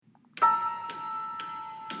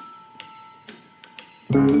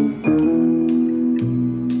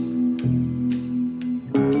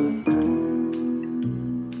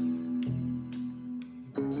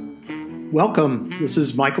Welcome. This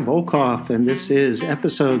is Michael Volkov, and this is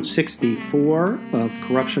episode 64 of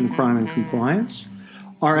Corruption, Crime, and Compliance.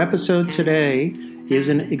 Our episode today is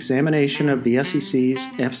an examination of the SEC's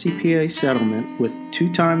FCPA settlement with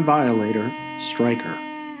two-time violator, Stryker.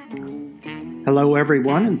 Hello,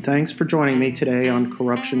 everyone, and thanks for joining me today on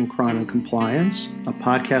Corruption, Crime, and Compliance, a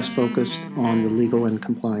podcast focused on the legal and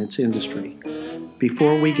compliance industry.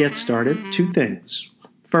 Before we get started, two things.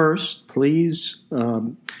 First, please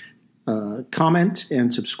comment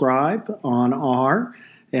and subscribe on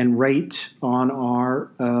and rate on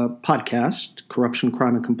our podcast, Corruption,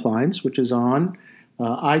 Crime, and Compliance, which is on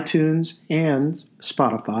iTunes and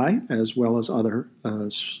Spotify, as well as other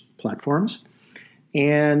platforms.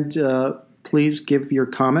 And please give your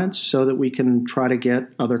comments so that we can try to get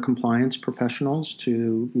other compliance professionals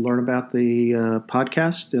to learn about the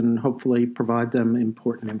podcast and hopefully provide them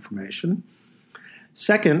important information.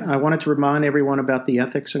 Second, I wanted to remind everyone about the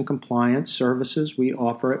ethics and compliance services we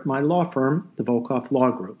offer at my law firm, the Volkov Law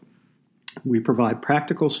Group. We provide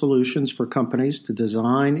practical solutions for companies to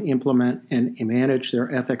design, implement, and manage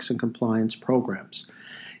their ethics and compliance programs.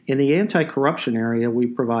 In the anti-corruption area, we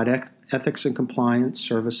provide ethics and compliance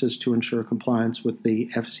services to ensure compliance with the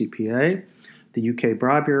FCPA, the UK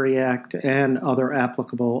Bribery Act, and other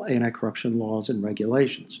applicable anti-corruption laws and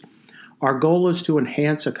regulations. Our goal is to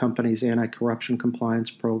enhance a company's anti-corruption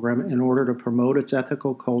compliance program in order to promote its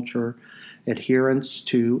ethical culture, adherence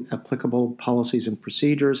to applicable policies and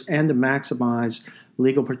procedures, and to maximize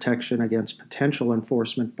legal protection against potential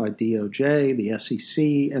enforcement by DOJ, the SEC,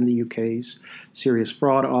 and the UK's Serious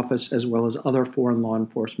Fraud Office, as well as other foreign law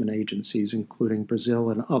enforcement agencies, including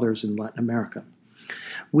Brazil and others in Latin America.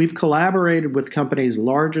 We've collaborated with companies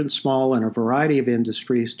large and small in a variety of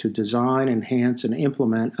industries to design, enhance, and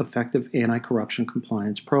implement effective anti-corruption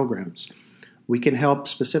compliance programs. We can help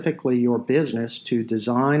specifically your business to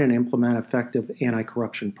design and implement effective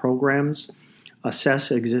anti-corruption programs,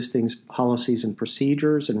 assess existing policies and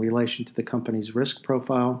procedures in relation to the company's risk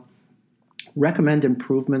profile, recommend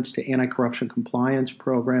improvements to anti-corruption compliance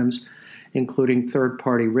programs, including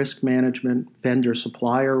third-party risk management,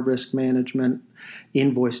 vendor-supplier risk management,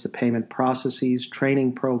 invoice-to-payment processes,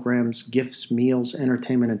 training programs, gifts, meals,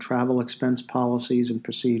 entertainment and travel expense policies and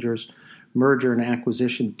procedures, merger and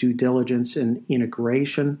acquisition due diligence and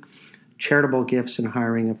integration, charitable gifts, and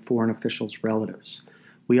hiring of foreign officials' relatives.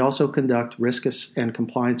 We also conduct risk and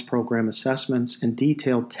compliance program assessments and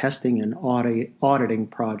detailed testing and auditing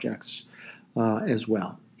projects as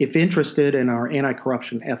well. If interested in our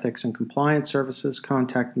anti-corruption ethics and compliance services,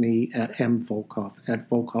 contact me at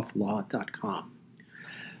mvolkov@volkovlaw.com.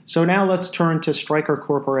 So now let's turn to Stryker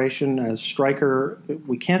Corporation. As Stryker,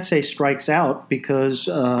 we can't say strikes out because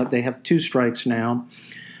they have two strikes now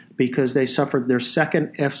because they suffered their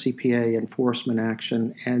second FCPA enforcement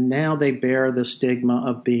action, and now they bear the stigma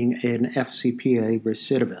of being an FCPA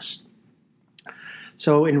recidivist.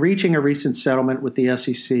 So in reaching a recent settlement with the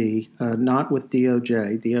SEC, not with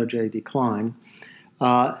DOJ declined,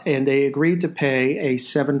 and they agreed to pay a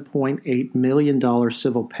 $7.8 million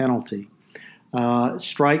civil penalty.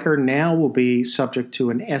 Stryker now will be subject to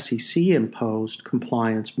an SEC-imposed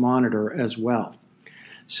compliance monitor as well.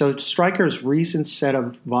 So Stryker's recent set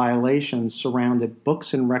of violations surrounded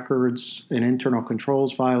books and records and internal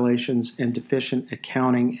controls violations and deficient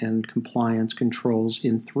accounting and compliance controls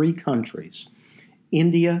in three countries: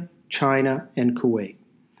 India, China, and Kuwait.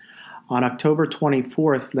 On October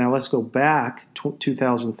 24th, now let's go back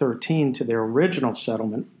 2013 to their original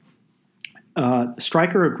settlement,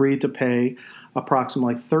 Stryker agreed to pay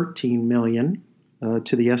approximately $13 million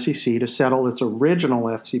to the SEC to settle its original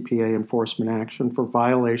FCPA enforcement action for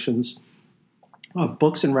violations of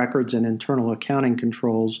books and records and internal accounting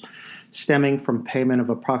controls stemming from payment of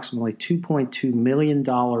approximately $2.2 million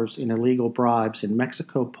in illegal bribes in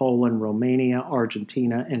Mexico, Poland, Romania,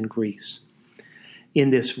 Argentina, and Greece.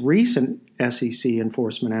 In this recent SEC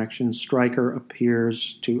enforcement action, Stryker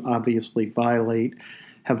appears to obviously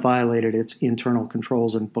have violated its internal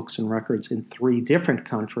controls and books and records in three different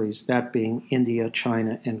countries, that being India,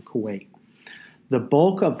 China, and Kuwait. The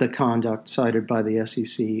bulk of the conduct cited by the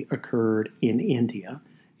SEC occurred in India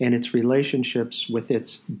and its relationships with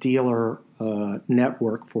its dealer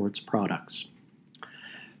network for its products.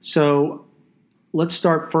 So let's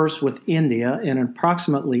start first with India, and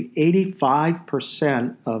approximately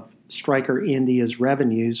 85% of Stryker India's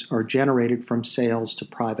revenues are generated from sales to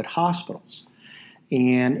private hospitals.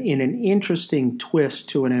 And in an interesting twist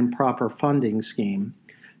to an improper funding scheme,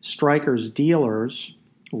 Stryker's dealers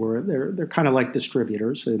or they're kind of like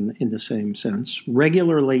distributors in the same sense,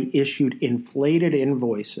 regularly issued inflated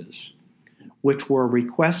invoices, which were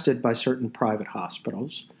requested by certain private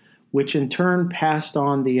hospitals, which in turn passed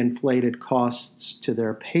on the inflated costs to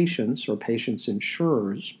their patients or patients'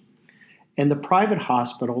 insurers. And the private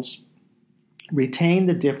hospitals retained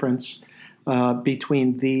the difference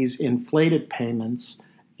between these inflated payments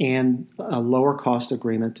and a lower cost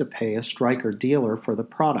agreement to pay a Stryker dealer for the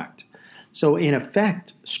product. So in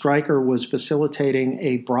effect, Stryker was facilitating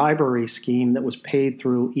a bribery scheme that was paid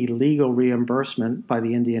through illegal reimbursement by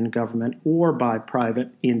the Indian government or by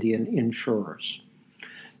private Indian insurers.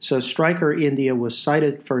 So Stryker India was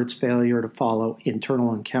cited for its failure to follow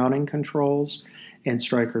internal accounting controls and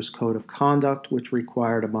Stryker's code of conduct, which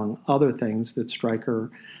required, among other things, that Stryker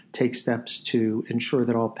take steps to ensure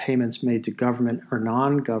that all payments made to government or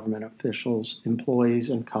non-government officials, employees,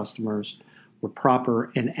 and customers were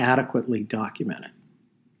proper and adequately documented.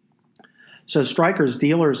 So Stryker's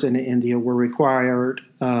dealers in India were required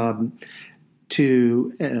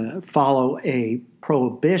to follow a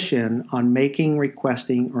prohibition on making,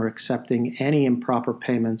 requesting, or accepting any improper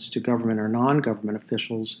payments to government or non-government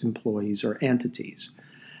officials, employees, or entities.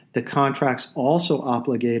 The contracts also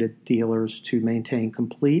obligated dealers to maintain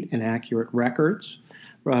complete and accurate records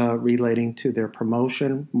relating to their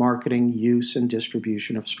promotion, marketing, use, and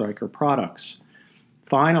distribution of Stryker products.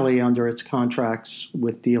 Finally, under its contracts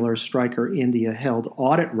with dealers, Stryker India held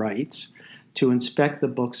audit rights to inspect the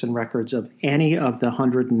books and records of any of the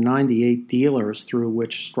 198 dealers through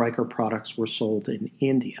which Stryker products were sold in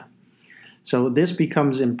India. So this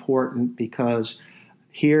becomes important because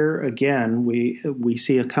here again we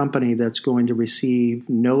see a company that's going to receive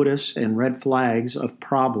notice and red flags of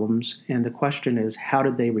problems, and the question is, how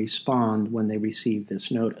did they respond when they received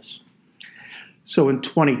this notice? So in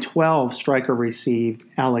 2012, Stryker received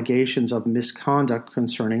allegations of misconduct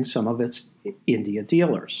concerning some of its India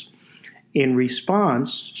dealers. In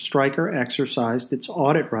response, Stryker exercised its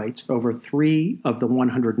audit rights over 3 of the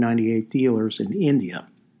 198 dealers in India.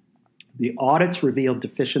 The audits revealed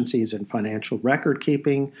deficiencies in financial record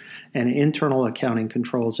keeping and internal accounting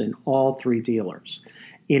controls in all 3 dealers.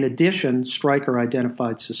 In addition, Stryker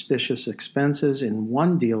identified suspicious expenses in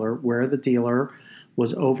one dealer where the dealer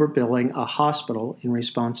was overbilling a hospital in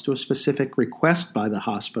response to a specific request by the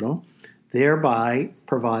hospital, thereby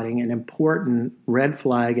providing an important red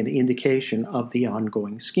flag and indication of the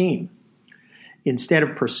ongoing scheme. Instead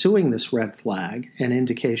of pursuing this red flag, an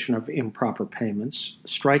indication of improper payments,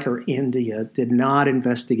 Stryker India did not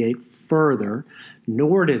investigate further,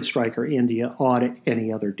 nor did Stryker India audit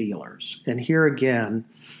any other dealers. And here again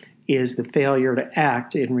is the failure to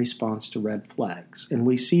act in response to red flags. And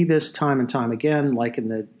we see this time and time again, like in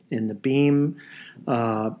the Beam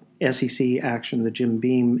SEC action, the Jim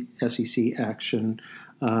Beam SEC action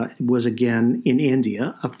was again in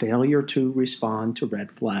India, a failure to respond to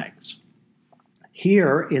red flags.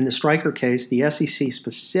 Here, in the Stryker case, the SEC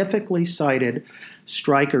specifically cited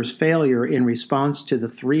Stryker's failure in response to the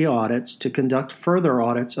 3 audits to conduct further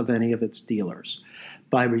audits of any of its dealers.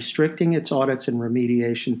 By restricting its audits and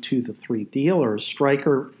remediation to the 3 dealers,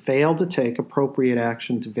 Stryker failed to take appropriate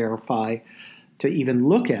action to verify, to even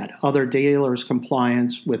look at other dealers'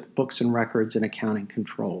 compliance with books and records and accounting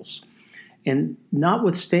controls. And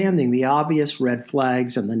notwithstanding the obvious red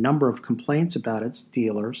flags and the number of complaints about its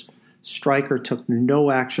dealers, Stryker took no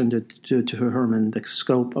action to determine the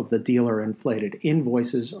scope of the dealer-inflated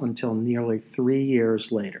invoices until nearly 3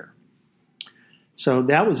 years later. So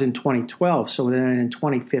that was in 2012. So then in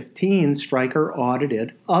 2015, Stryker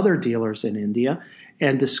audited other dealers in India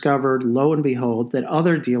and discovered, lo and behold, that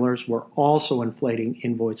other dealers were also inflating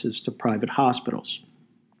invoices to private hospitals.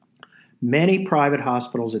 Many private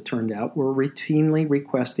hospitals, it turned out, were routinely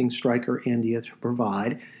requesting Stryker India to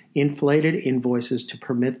provide inflated invoices to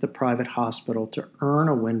permit the private hospital to earn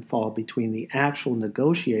a windfall between the actual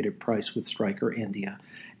negotiated price with Stryker India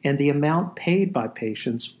and the amount paid by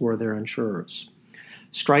patients or their insurers.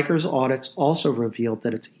 Stryker's audits also revealed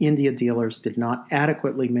that its India dealers did not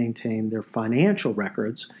adequately maintain their financial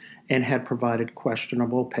records and had provided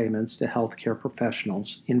questionable payments to healthcare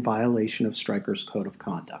professionals in violation of Stryker's code of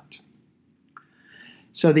conduct.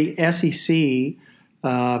 So the SEC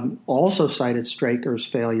also cited Stryker's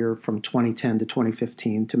failure from 2010 to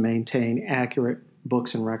 2015 to maintain accurate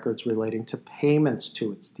books and records relating to payments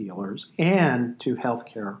to its dealers and to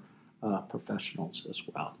healthcare professionals as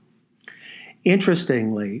well.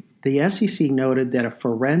 Interestingly, the SEC noted that a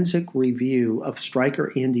forensic review of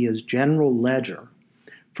Stryker India's general ledger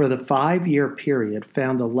for the 5-year period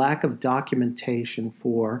found a lack of documentation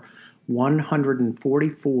for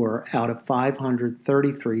 144 out of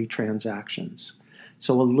 533 transactions.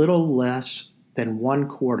 so a little less than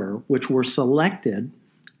 1/4, which were selected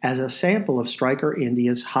as a sample of Stryker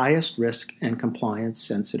India's highest risk and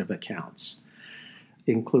compliance-sensitive accounts,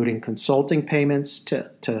 including consulting payments to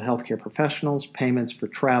healthcare professionals, payments for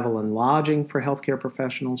travel and lodging for healthcare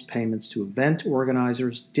professionals, payments to event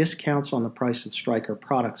organizers, discounts on the price of Stryker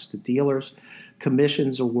products to dealers,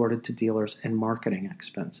 commissions awarded to dealers, and marketing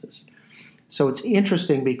expenses. So it's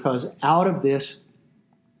interesting because out of this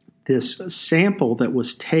sample that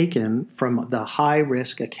was taken from the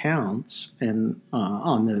high-risk accounts and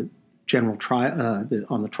on the general trial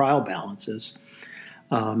on the trial balances,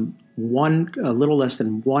 a little less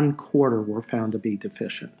than 1/4 were found to be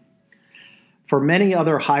deficient. For many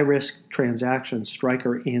other high-risk transactions,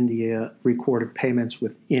 Stryker India recorded payments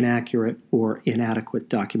with inaccurate or inadequate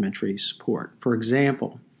documentary support. For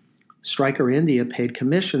example, Stryker India paid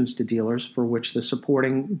commissions to dealers for which the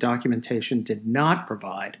supporting documentation did not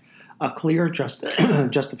provide a clear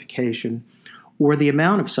justification, or the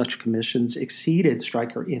amount of such commissions exceeded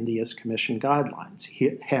Stryker India's commission guidelines,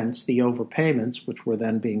 hence the overpayments, which were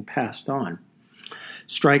then being passed on.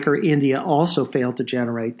 Stryker India also failed to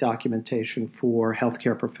generate documentation for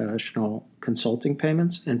healthcare professional consulting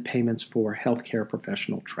payments and payments for healthcare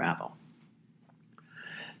professional travel.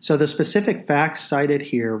 So the specific facts cited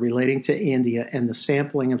here relating to India and the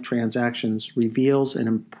sampling of transactions reveals an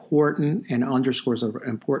important and underscores an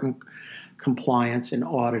important compliance and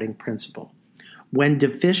auditing principle. When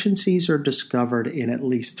deficiencies are discovered in at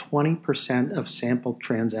least 20% of sampled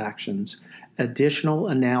transactions, additional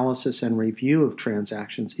analysis and review of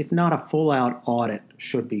transactions, if not a full-out audit,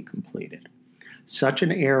 should be completed. Such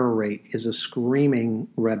an error rate is a screaming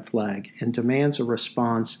red flag and demands a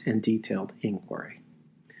response and detailed inquiry.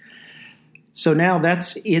 So now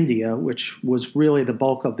that's India, which was really the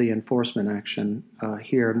bulk of the enforcement action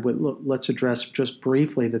here. And let's address just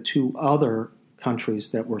briefly the two other countries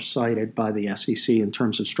that were cited by the SEC in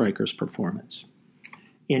terms of Stryker's performance.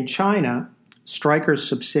 In China, Stryker's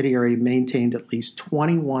subsidiary maintained at least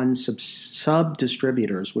 21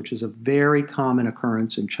 sub-distributors, which is a very common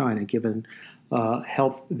occurrence in China, given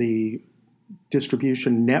the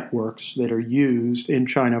distribution networks that are used in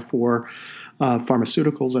China for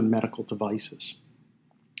pharmaceuticals and medical devices.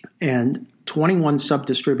 And 21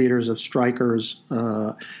 sub-distributors of Stryker's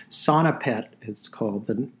Sonopet, it's called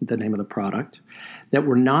the name of the product, that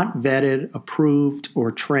were not vetted, approved,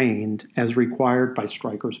 or trained as required by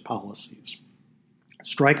Stryker's policies.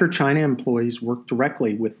 Stryker China employees work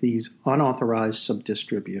directly with these unauthorized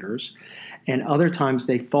sub-distributors, and other times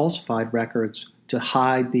they falsified records to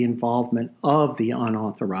hide the involvement of the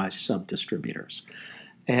unauthorized sub-distributors.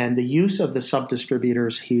 And the use of the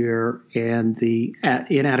sub-distributors here and the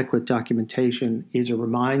inadequate documentation is a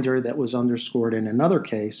reminder that was underscored in another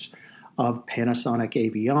case of Panasonic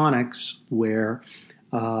Avionics, where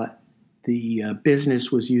the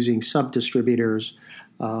business was using sub-distributors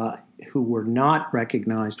who were not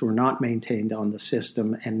recognized or not maintained on the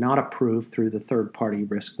system and not approved through the third-party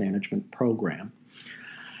risk management program.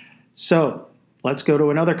 So let's go to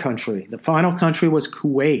another country. The final country was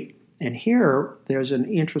Kuwait. And here, there's an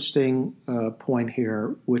interesting point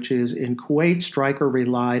here, which is in Kuwait, Stryker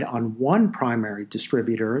relied on one primary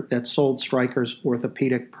distributor that sold Stryker's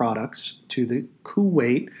orthopedic products to the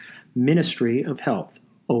Kuwait Ministry of Health.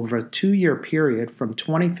 Over a 2-year period from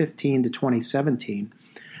 2015 to 2017,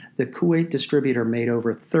 the Kuwait distributor made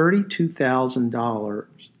over $32,000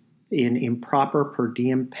 in improper per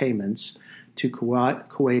diem payments to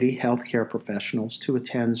Kuwaiti healthcare professionals to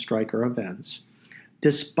attend Stryker events,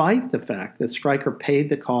 despite the fact that Stryker paid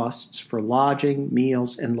the costs for lodging,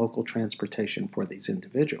 meals, and local transportation for these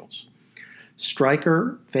individuals.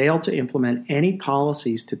 Stryker failed to implement any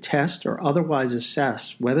policies to test or otherwise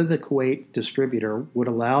assess whether the Kuwait distributor would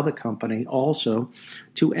allow the company also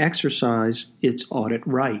to exercise its audit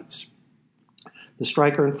rights. The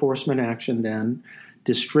Stryker enforcement action then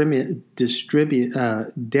demonstrated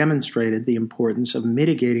the importance of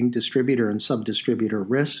mitigating distributor and sub-distributor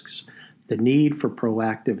risks, the need for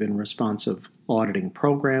proactive and responsive auditing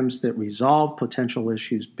programs that resolve potential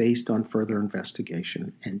issues based on further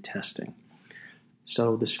investigation and testing.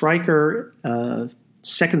 So the Stryker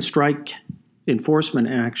second strike enforcement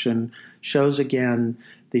action shows again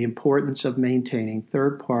the importance of maintaining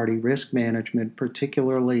third-party risk management,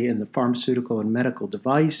 particularly in the pharmaceutical and medical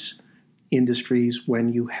device industries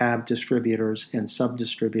when you have distributors and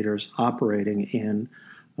sub-distributors operating in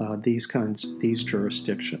these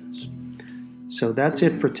jurisdictions. So that's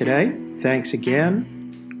it for today. Thanks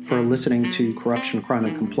again for listening to Corruption, Crime,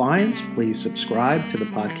 and Compliance. Please subscribe to the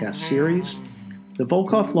podcast series. The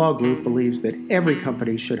Volkov Law Group believes that every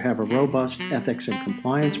company should have a robust ethics and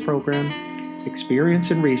compliance program.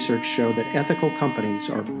 Experience and research show that ethical companies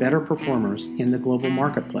are better performers in the global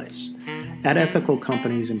marketplace. At ethical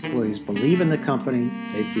companies, employees believe in the company,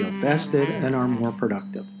 they feel vested, and are more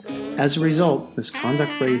productive. As a result,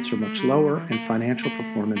 misconduct rates are much lower and financial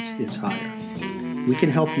performance is higher. We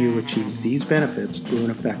can help you achieve these benefits through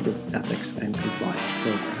an effective ethics and compliance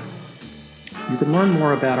program. You can learn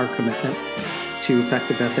more about our commitment to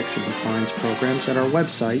effective ethics and compliance programs at our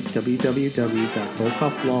website,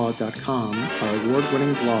 www.volkofflaw.com, our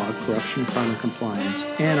award-winning blog, Corruption, Crime, and Compliance,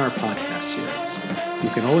 and our podcast series. You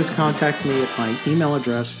can always contact me at my email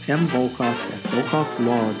address,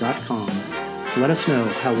 mvolkoff@volkofflaw.com. Let us know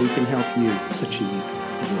how we can help you achieve your goals.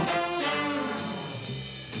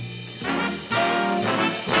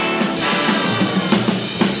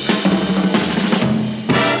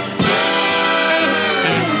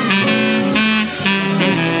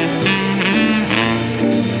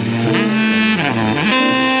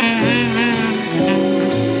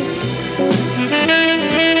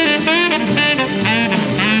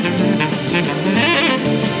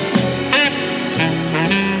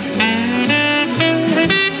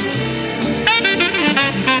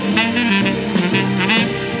 Thank you.